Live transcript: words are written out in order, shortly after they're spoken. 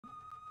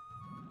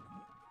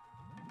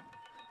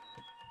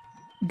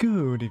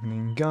Good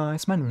evening,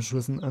 guys. My name is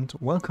Risen, and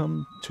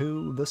welcome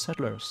to The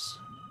Settlers.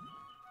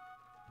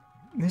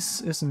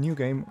 This is a new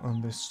game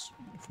on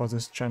for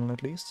this channel,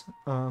 at least.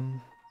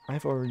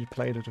 I've already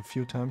played it a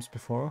few times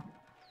before.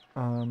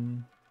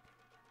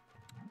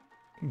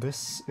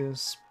 This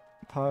is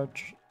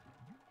part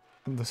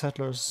The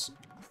Settlers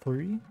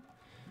 3.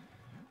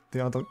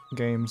 The other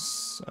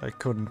games I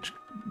couldn't.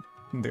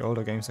 The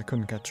older games I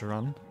couldn't get to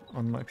run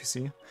on my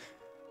PC.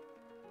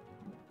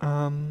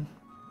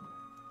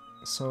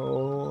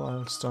 So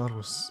I'll start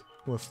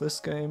with this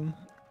game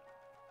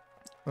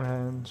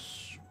and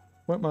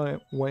work my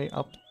way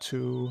up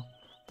to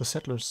the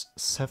Settlers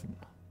 7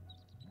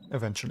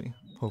 eventually,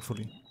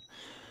 hopefully.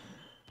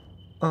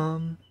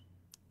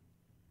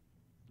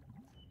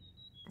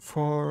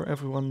 For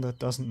everyone that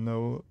doesn't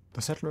know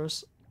the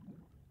Settlers,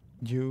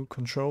 you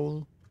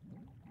control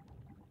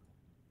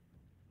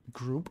a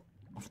group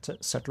of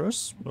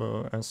settlers,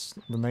 as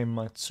the name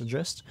might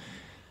suggest,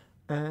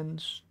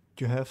 and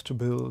you have to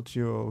build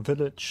your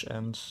village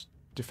and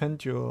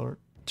defend your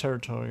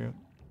territory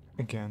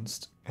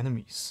against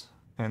enemies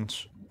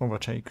and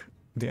overtake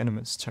the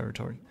enemy's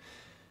territory.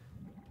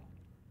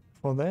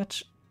 For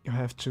that, you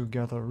have to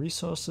gather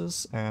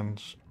resources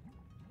and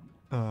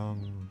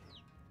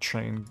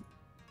train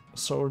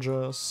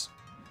soldiers.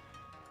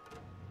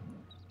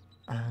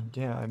 And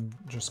yeah, I'm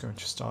just going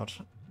to start.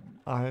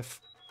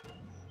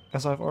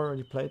 As I've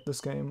already played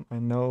this game, I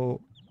know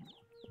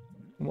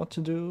what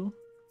to do,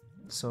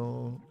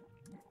 so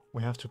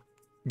we have to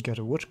get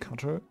a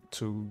woodcutter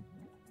to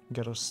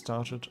get us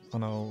started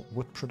on our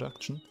wood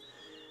production.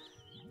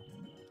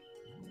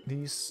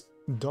 These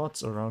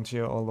dots around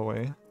here all the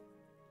way,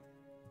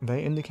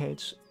 they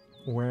indicate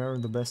where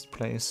the best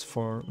place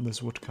for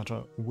this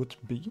woodcutter would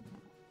be.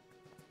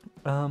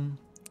 In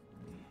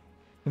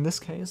this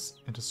case,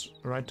 it is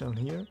right down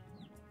here.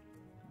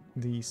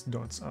 These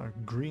dots are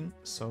green,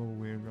 so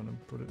we're gonna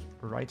put it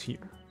right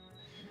here.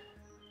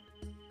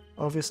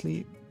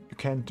 Obviously, you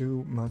can't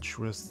do much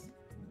with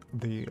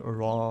the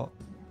raw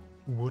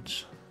wood,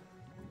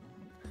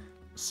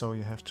 so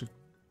you have to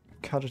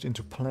cut it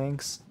into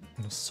planks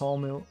in a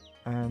sawmill,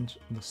 and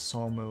the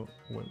sawmill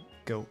will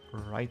go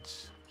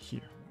right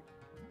here.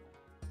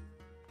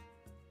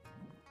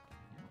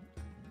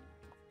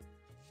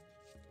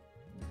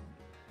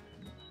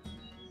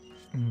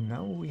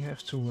 Now we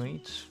have to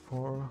wait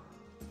for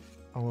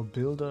our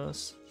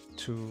builders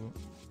to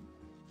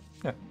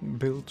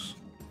build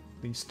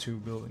these two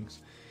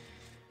buildings.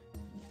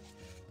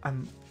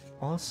 I'm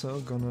also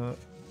gonna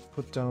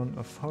put down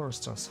a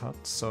forester's hut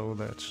so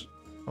that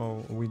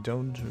we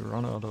don't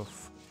run out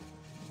of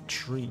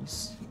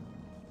trees.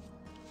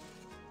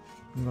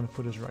 I'm gonna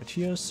put it right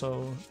here,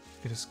 so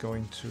it is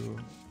going to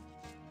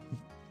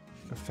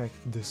affect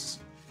this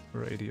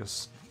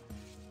radius.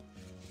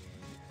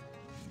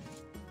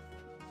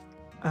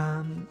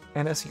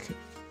 And as you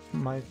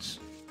might...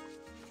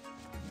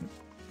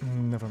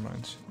 Never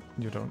mind,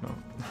 you don't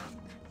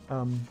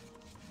know.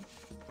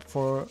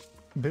 For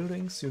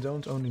buildings, you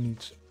don't only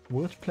need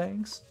wood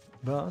planks,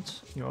 but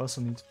you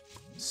also need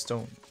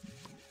stone,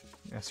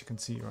 as you can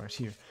see right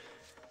here.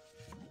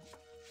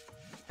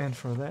 And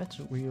for that,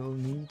 we'll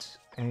need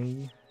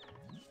a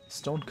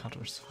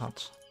stonecutter's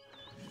hut.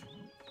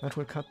 That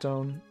will cut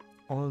down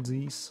all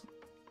these,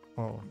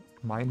 or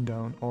mine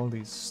down all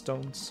these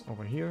stones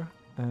over here,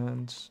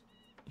 and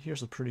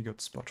here's a pretty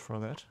good spot for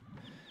that.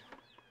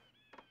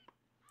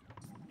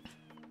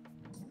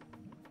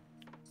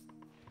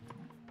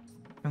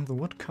 And the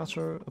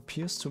woodcutter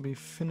appears to be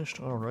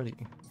finished already.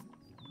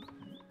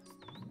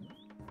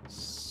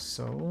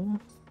 So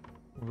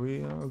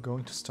we are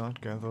going to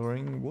start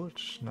gathering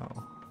wood now.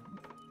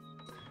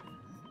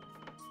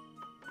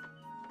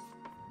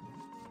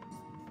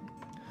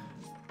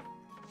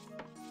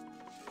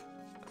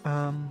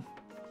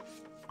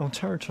 Our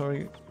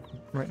territory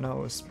right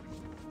now is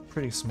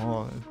pretty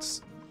small.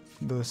 It's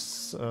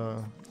this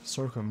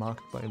circle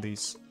marked by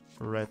these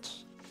red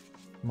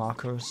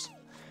markers.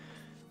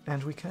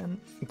 And we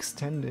can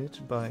extend it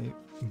by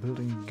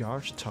building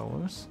guard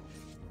towers.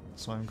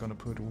 So I'm gonna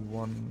put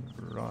one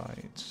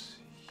right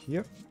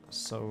here,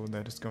 so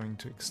that is going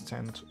to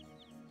extend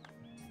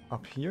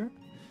up here.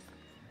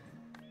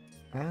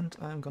 And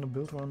I'm gonna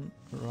build one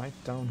right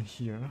down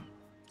here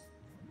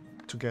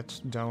to get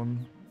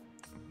down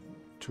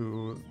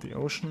to the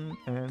ocean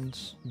and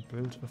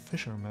build a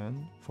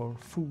fisherman for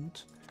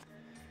food,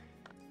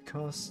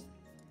 because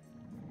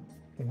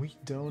we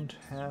don't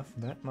have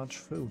that much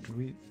food.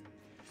 We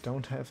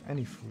don't have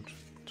any food,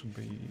 to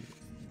be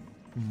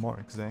more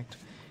exact.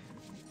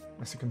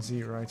 As you can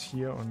see right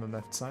here on the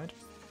left side,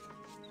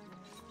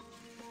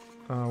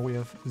 we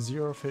have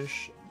 0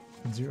 fish,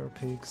 0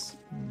 pigs,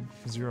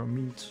 0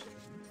 meat,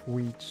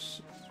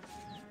 wheat,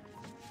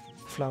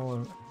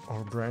 flour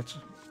or bread,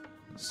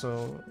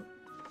 so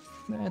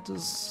that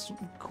is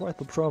quite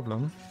the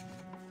problem.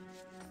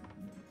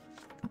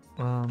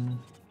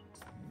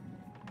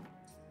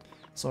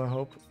 So I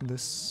hope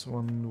this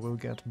one will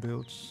get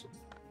built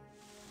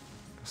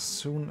as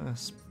soon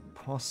as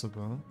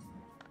possible.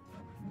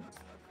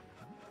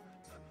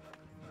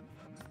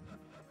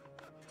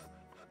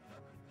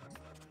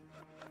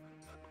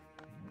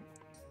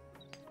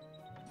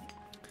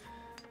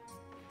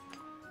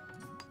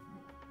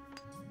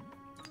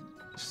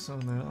 So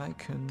that I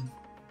can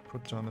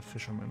put down a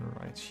fisherman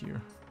right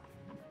here.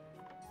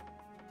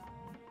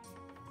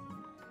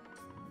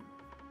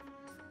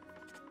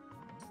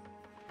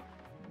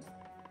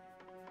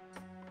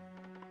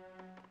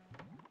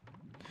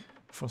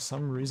 For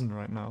some reason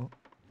right now,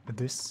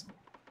 this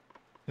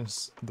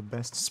is the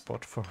best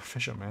spot for a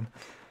fisherman.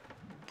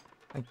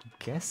 I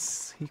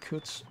guess he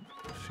could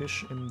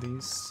fish in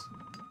this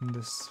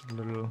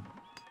little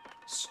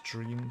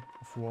stream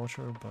of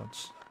water,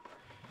 but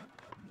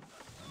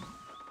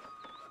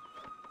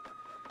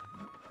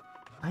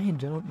I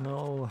don't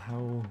know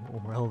how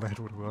well that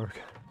would work.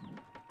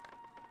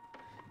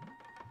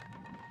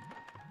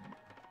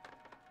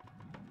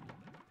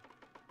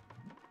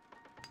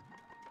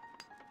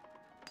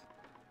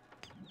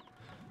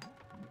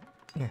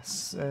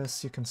 Yes,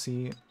 as you can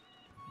see,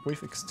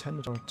 we've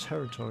extended our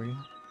territory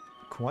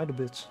quite a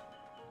bit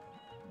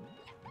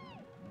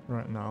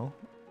right now.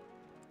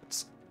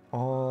 It's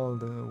all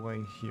the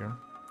way here.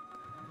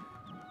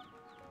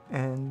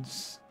 And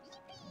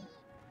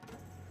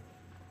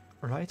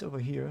right over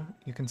here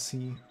you can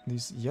see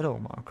these yellow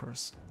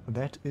markers.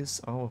 That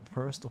is our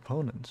first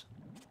opponent,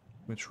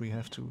 which we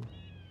have to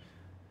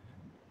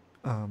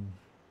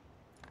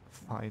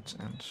fight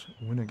and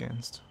win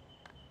against.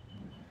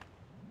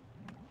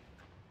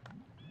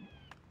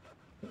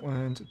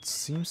 And it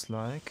seems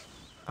like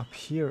up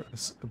here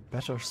is a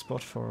better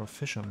spot for a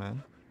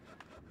fisherman,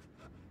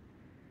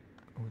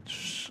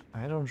 which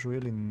I don't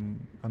really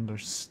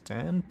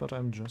understand, but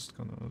I'm just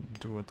gonna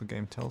do what the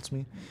game tells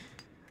me.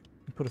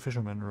 Put a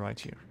fisherman right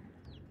here.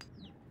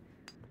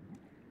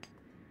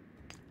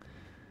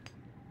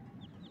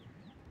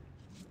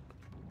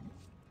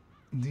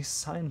 These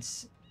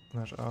signs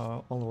that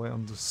are all the way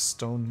on the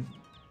stone,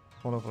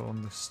 all over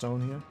on the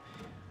stone here,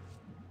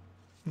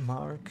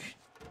 mark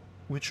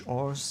which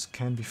ores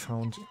can be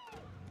found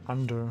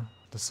under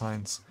the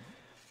signs.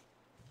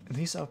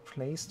 These are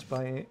placed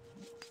by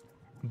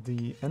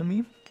the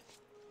enemy,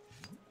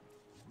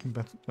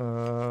 but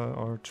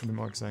or to be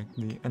more exact,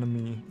 the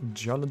enemy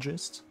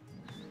geologist,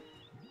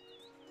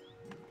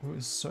 who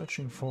is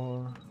searching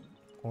for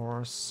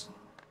ores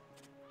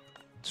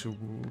to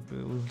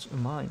build a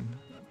mine.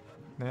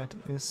 That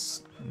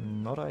is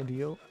not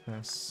ideal,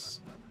 as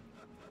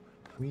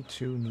we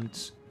too need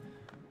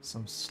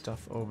some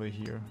stuff over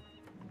here.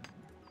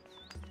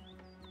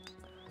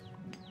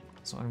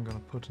 So I'm gonna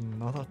put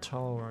another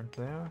tower right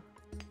there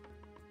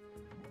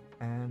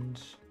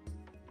and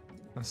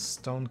a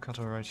stone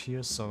cutter right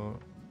here, so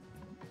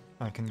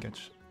I can get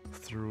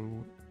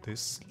through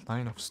this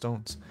line of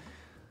stones.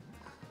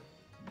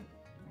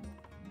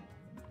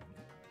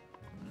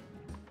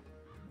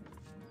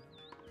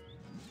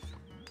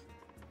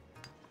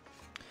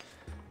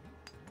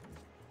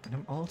 And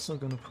I'm also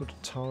gonna put a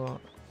tower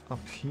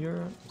up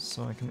here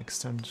so I can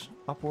extend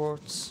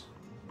upwards.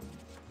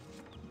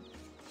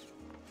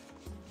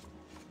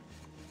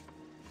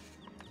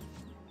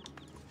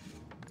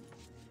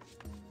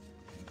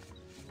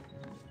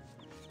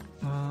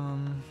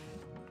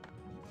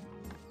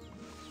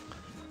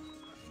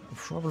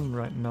 The problem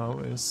right now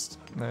is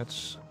that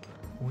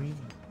we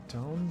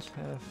don't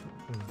have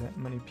that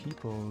many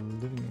people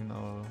living in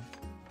our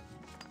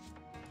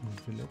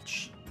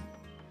village.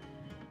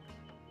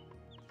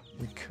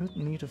 We could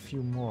need a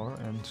few more,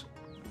 and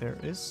there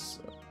is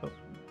a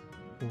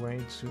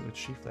way to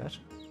achieve that.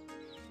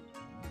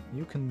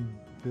 You can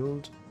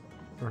build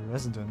a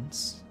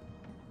residence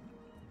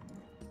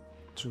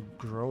to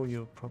grow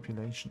your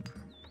population.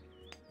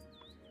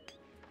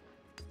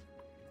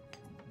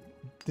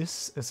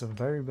 This is a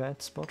very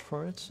bad spot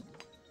for it.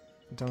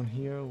 Down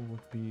here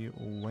would be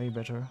way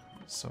better,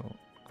 so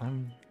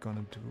I'm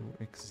gonna do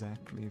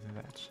exactly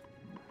that.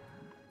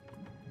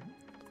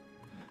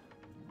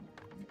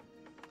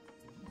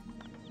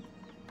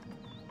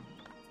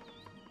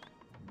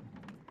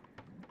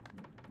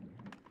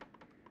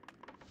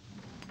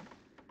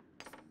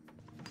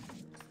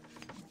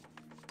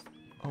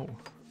 Oh,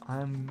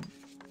 I'm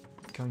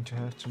going to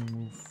have to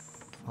move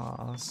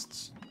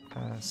fast,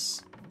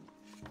 as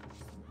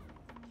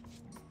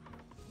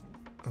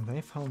they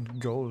found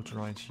gold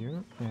right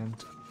here and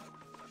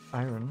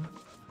iron,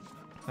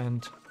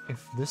 and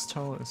if this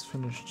tower is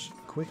finished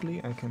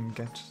quickly I can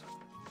get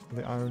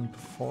the iron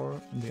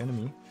before the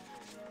enemy,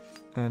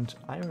 and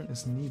iron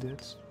is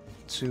needed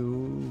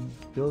to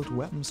build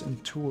weapons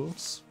and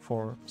tools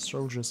for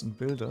soldiers and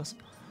builders,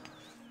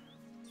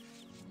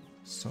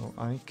 so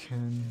I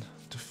can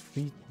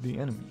defeat the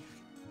enemy.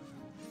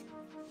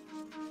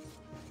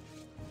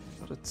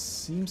 But it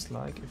seems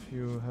like, if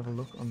you have a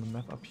look on the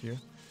map up here,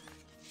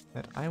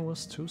 that I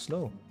was too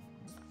slow.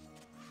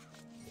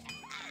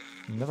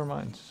 Never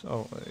mind.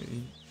 Oh,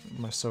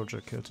 my soldier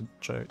killed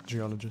a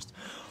geologist.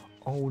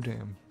 Oh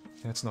damn,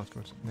 that's not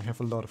good. They have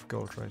a lot of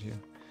gold right here.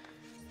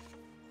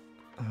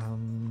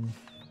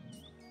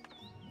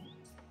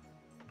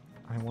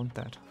 I want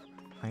that.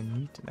 I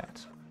need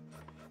that.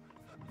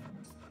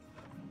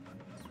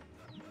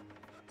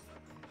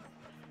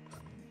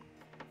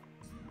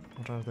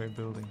 What are they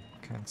building?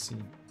 Can't see.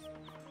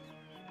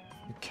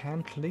 You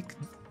can click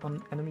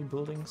on enemy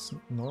buildings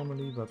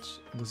normally, but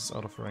this is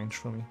out of range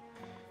for me.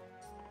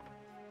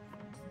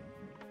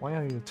 Why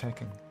are you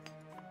attacking?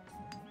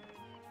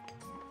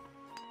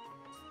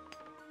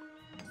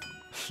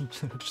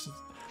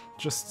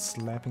 just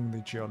slapping the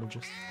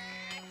geologist.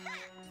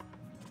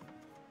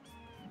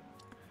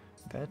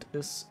 That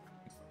is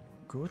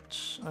good,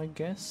 I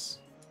guess.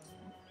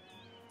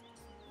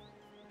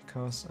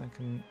 Because I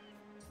can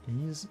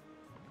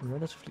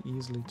relatively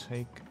easily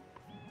take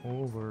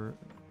over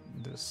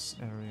this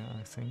area,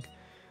 I think.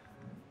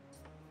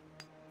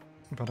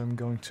 But I'm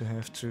going to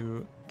have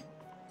to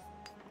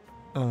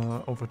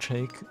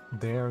overtake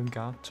their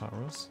guard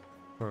towers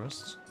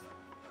first.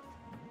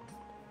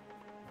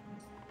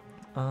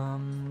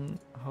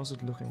 How's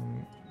it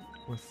looking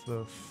with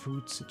the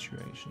food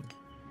situation?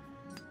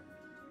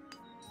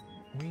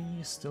 We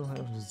still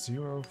have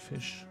 0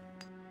 fish.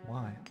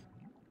 Why?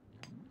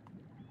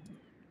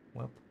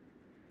 Well,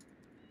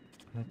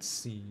 let's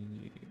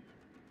see.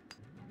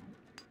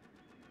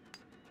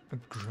 A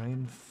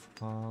grain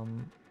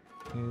farm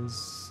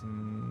is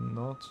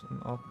not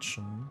an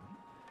option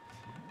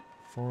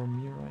for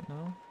me right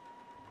now.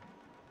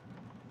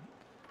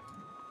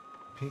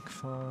 Pig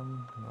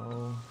farm,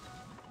 no.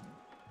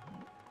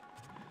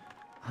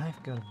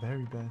 I've got a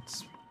very bad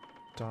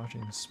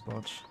starting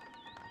spot.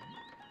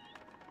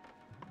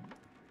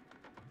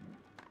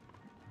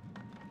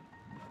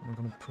 I'm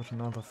gonna put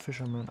another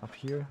fisherman up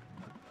here.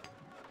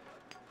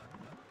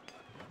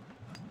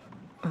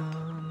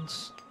 And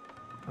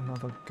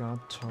another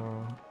guard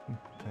tower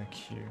back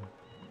here.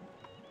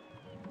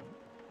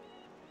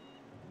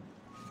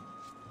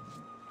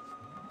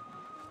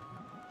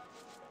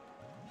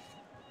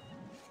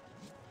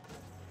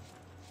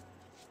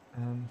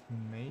 And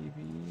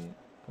maybe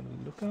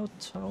a lookout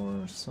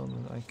tower so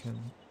that I can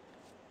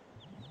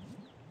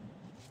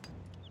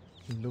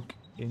look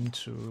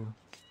into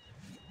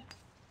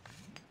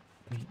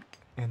the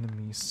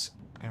enemy's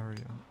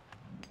area.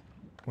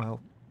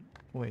 Well,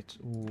 wait,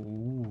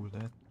 ooh,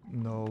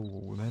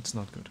 no, that's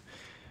not good.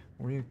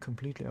 We're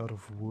completely out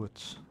of wood.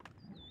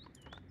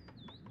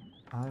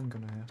 I'm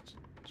gonna have to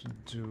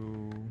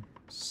do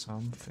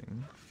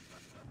something.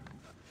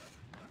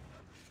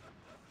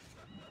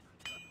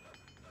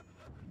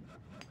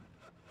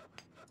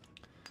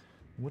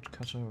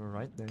 Woodcutter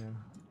right there.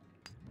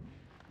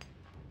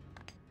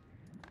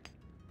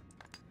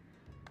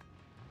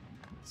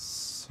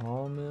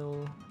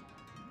 Sawmill.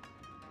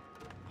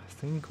 I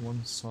think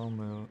one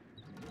sawmill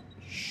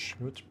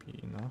should be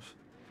enough.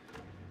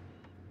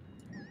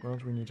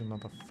 But we need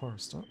another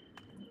forester.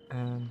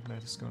 And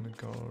that is gonna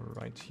go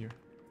right here.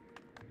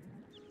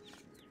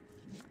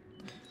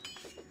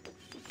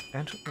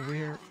 And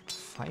we're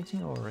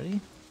fighting already?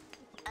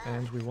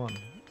 And we won,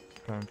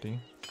 apparently.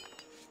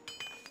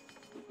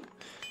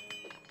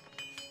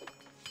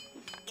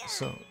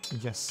 So,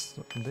 yes,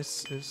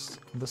 this is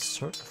the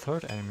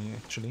third enemy,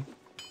 actually.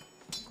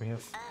 We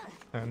have...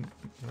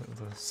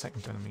 the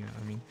second enemy,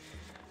 I mean.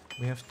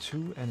 We have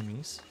 2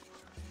 enemies.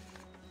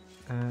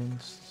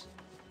 And...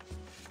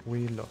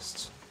 we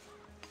lost.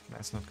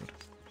 That's not good.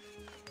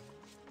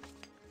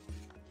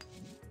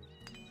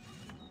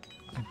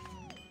 I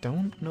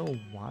don't know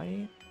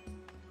why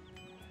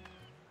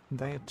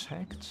they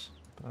attacked,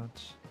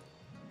 but...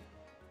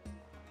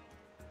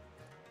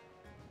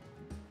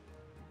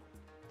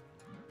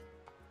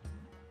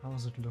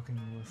 how's it looking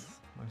with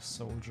my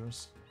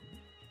soldiers?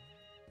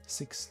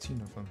 16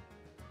 of them.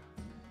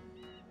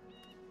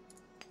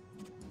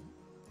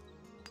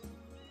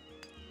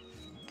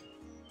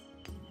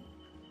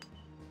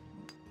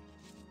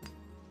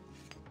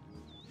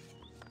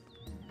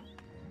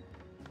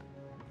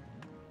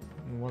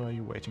 What are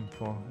you waiting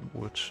for?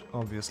 Wood,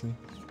 obviously.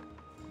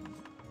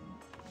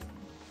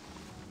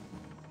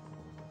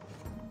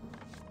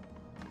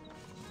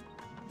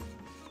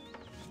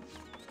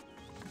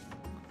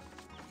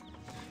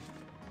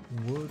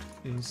 Wood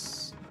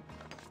is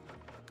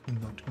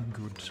not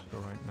good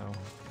right now.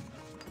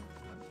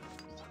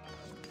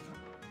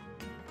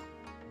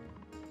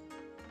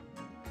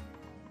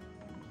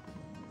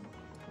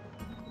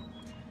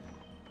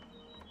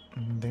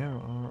 There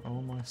are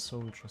all my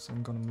soldiers.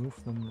 I'm gonna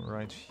move them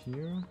right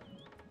here.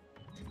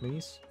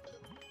 Please.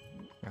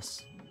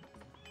 Yes.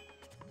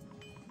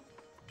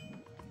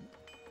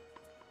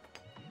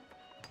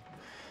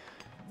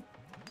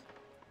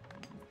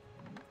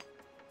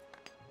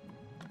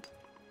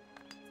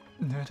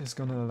 That is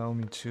gonna allow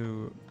me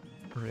to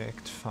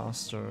react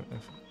faster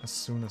as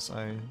soon as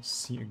I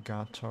see a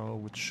guard tower,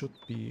 which should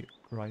be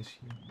right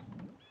here.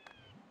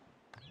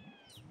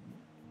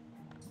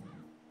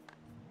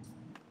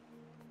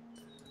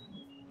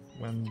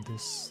 When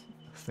this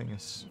thing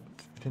is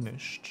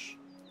finished,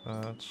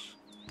 but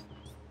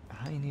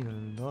I need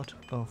a lot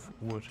of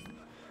wood.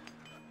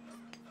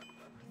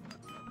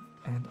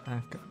 And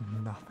I've got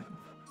nothing.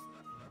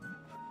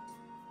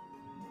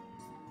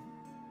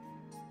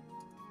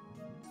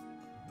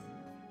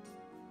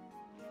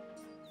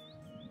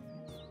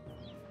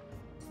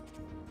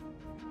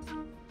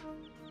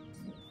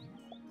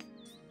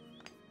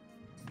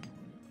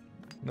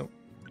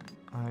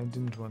 I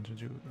didn't want to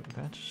do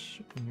that.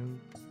 You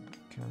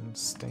can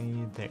stay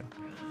there.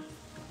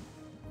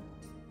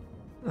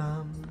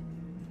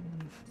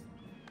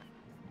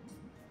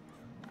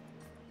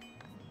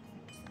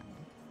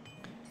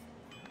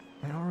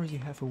 I already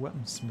have a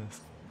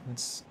weaponsmith.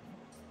 That's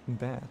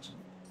bad.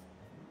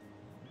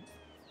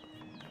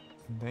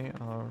 They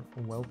are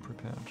well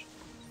prepared.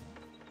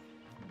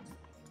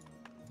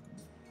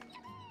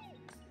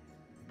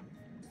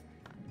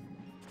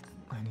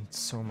 I need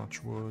so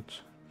much wood.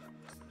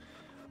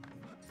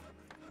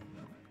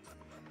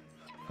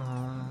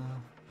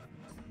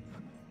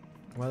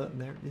 Well,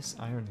 there is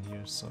iron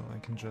here, so I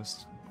can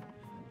just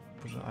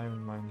put an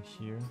iron mine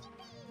here.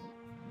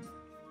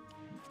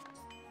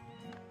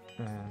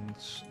 And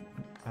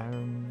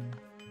iron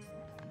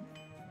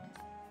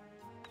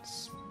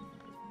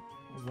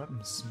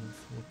weaponsmith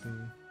would be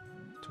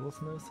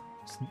toolsmith,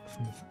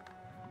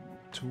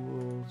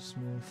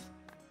 toolsmith,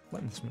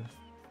 weaponsmith.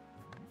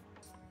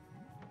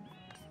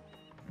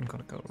 I'm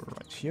gonna go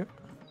right here.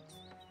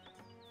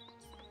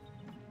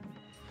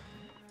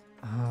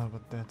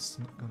 But that's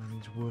not gonna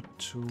need wood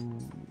too,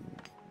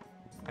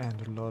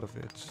 and a lot of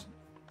it.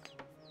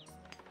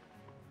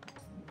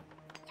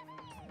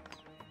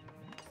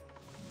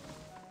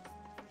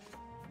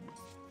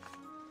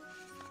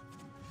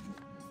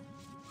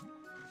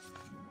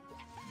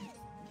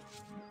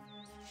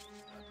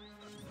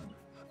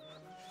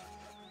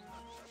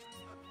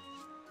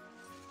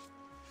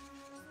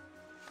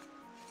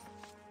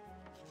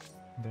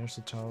 There's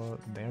a tower,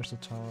 there's a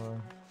tower.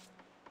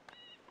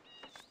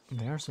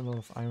 There's a lot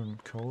of iron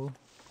coal,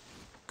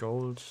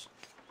 gold.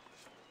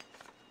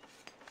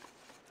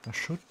 There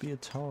should be a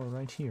tower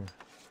right here.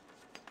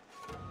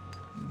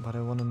 But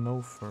I want to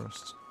know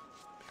first,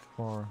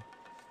 before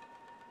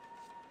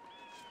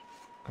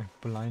I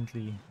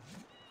blindly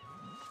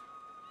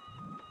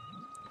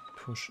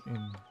push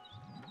in.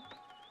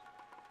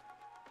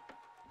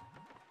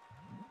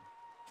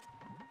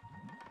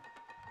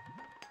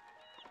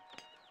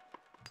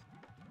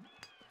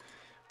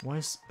 Why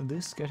is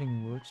this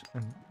getting wood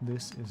and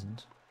this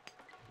isn't?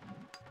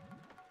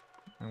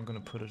 I'm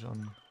gonna put it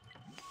on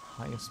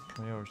highest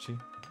priority.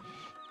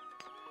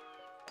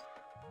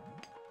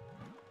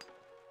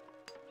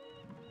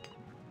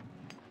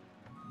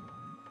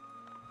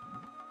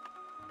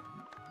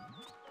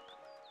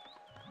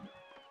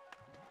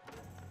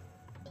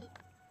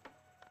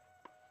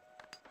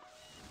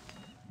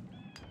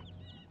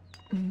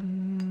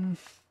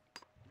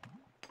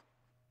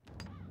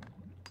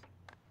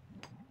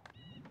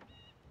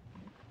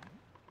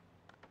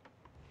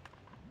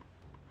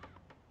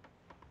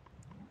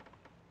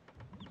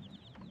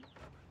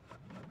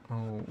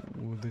 Oh,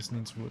 this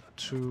needs wood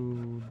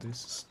too.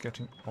 This is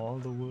getting all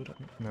the wood.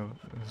 No,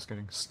 this is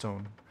getting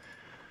stone.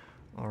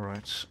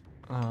 Alright.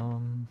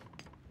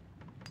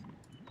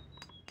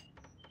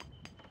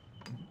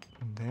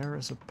 There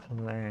is a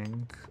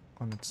plank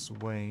on its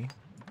way.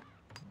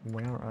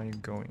 Where are you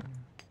going?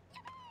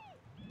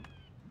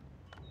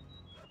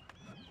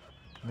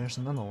 There's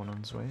another one on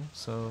its way,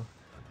 so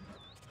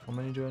how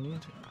many do I need?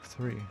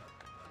 3.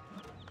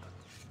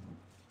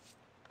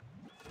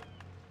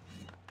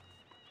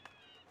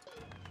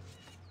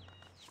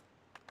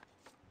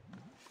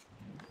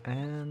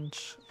 And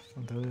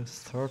the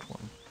third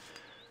one.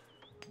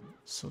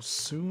 So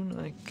soon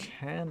I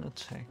can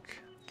attack.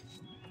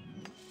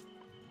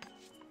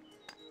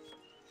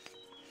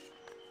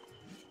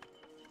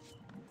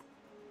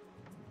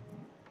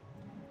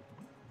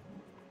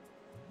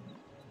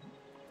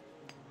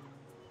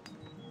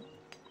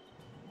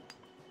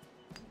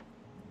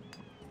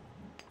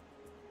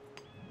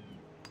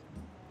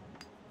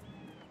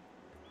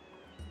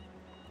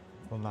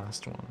 The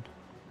last one.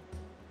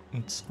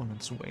 It's on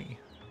its way.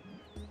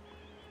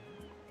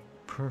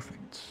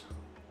 Perfect.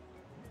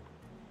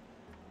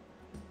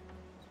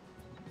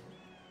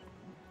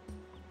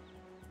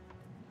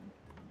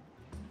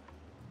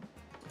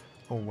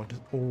 Oh, what is...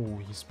 Oh,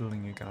 he's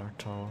building a guard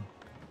tower.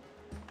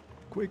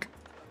 Quick!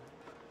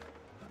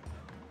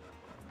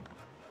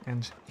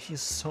 And he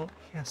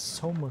has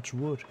so much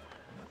wood.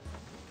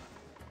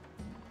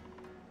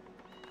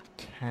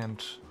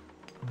 Can't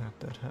let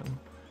that happen.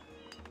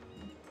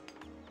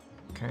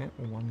 Okay,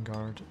 one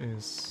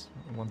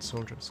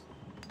soldier is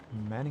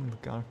manning the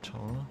guard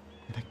tower,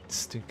 and I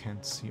still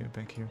can't see it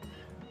back here.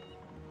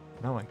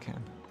 Now I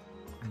can.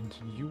 And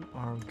you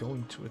are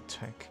going to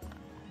attack.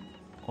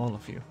 All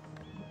of you.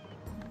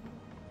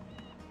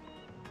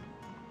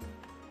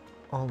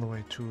 All the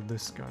way to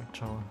this guard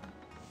tower.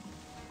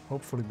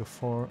 Hopefully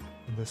before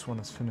this one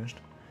is finished.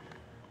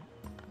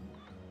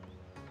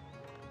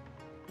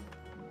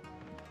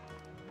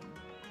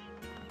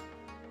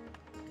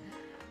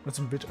 That's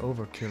a bit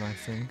overkill, I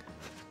think.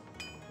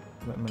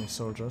 That many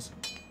soldiers.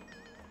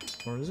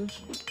 Or is it?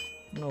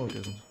 No, it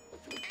isn't.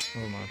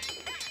 Never mind.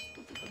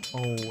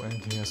 Oh, and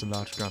he has a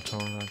large guard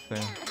tower right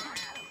there.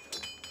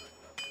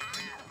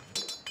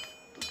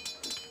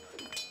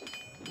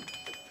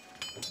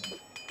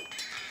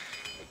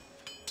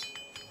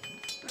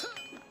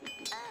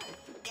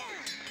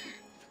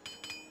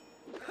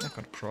 I got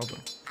a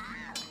problem.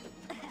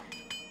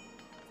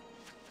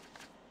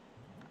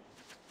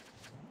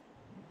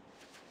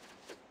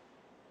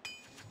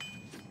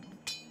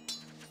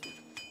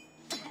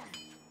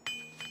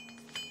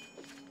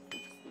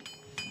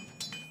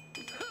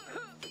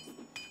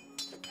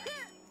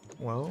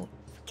 Well,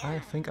 I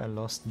think I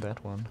lost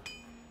that one.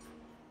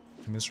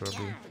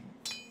 Miserably.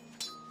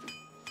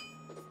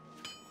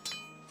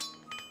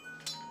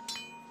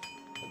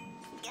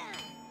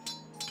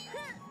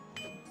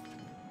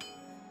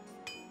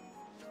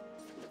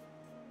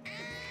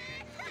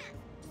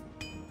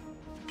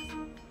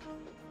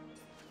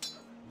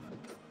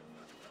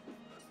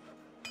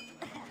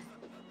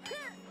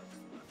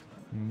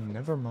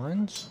 Never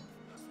mind,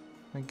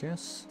 I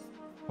guess.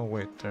 Oh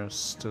wait, there's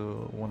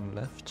still one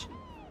left.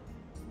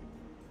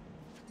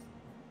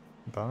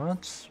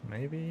 But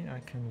maybe I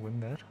can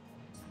win that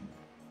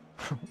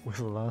with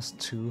the last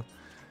two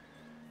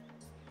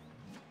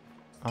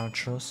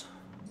archers.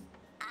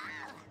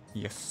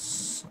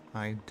 Yes,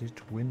 I did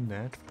win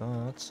that,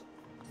 but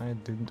I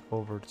didn't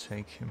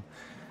overtake him.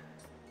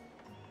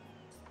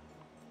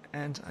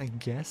 And I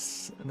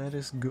guess that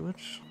is good,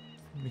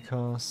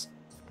 because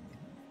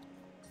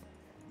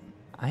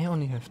I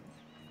only have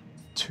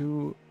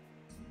 2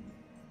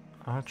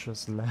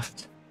 archers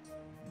left.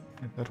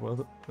 That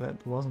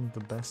wasn't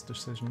the best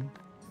decision.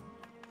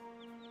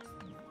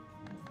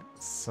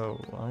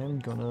 So I'm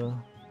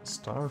gonna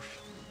start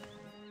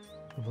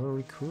the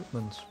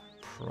recruitment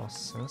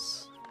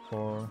process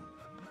for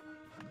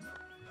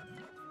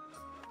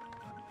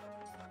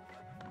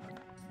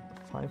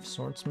 5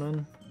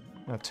 swordsmen,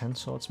 10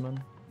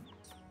 swordsmen,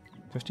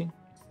 15?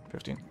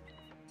 15.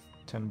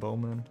 10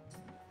 bowmen.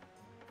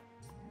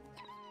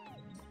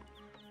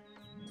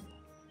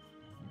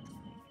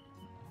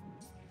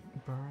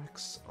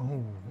 Barracks.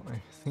 Oh, I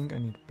think I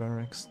need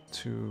barracks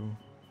to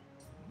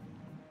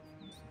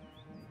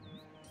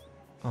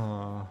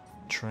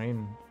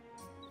train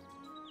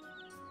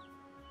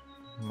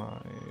my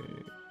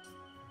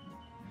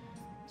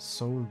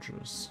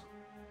soldiers.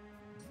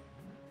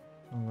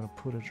 I'm gonna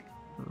put it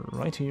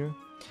right here.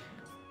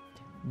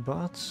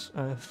 But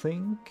I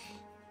think,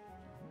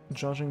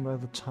 judging by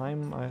the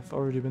time I've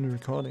already been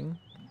recording,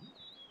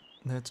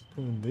 that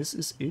this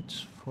is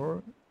it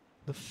for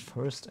the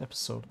first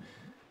episode.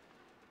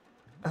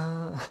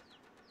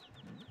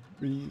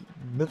 We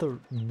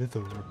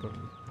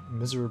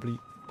miserably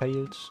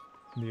failed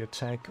the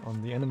attack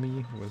on the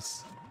enemy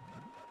with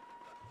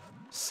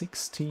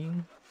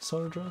 16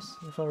 soldiers,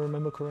 if I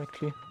remember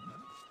correctly.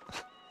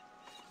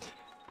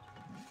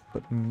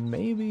 But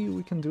maybe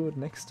we can do it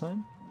next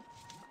time.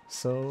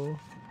 So,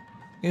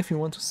 if you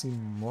want to see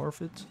more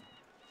of it,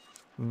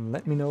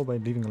 let me know by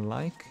leaving a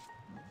like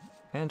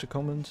and a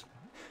comment.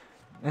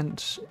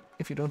 And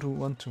if you don't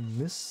want to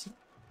miss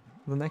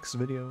the next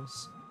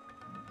videos,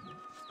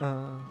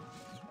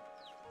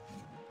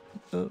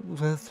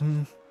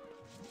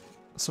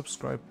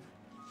 subscribe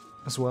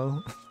as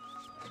well.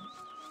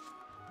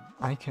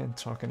 I can't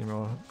talk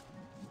anymore,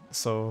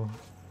 so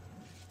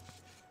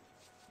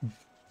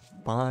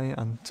bye,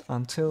 and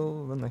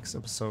until the next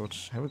episode,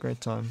 have a great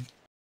time.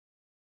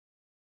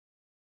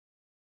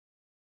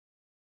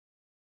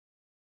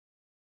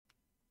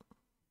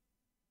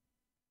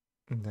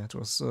 That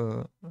was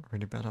a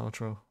really bad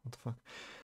outro, what the fuck.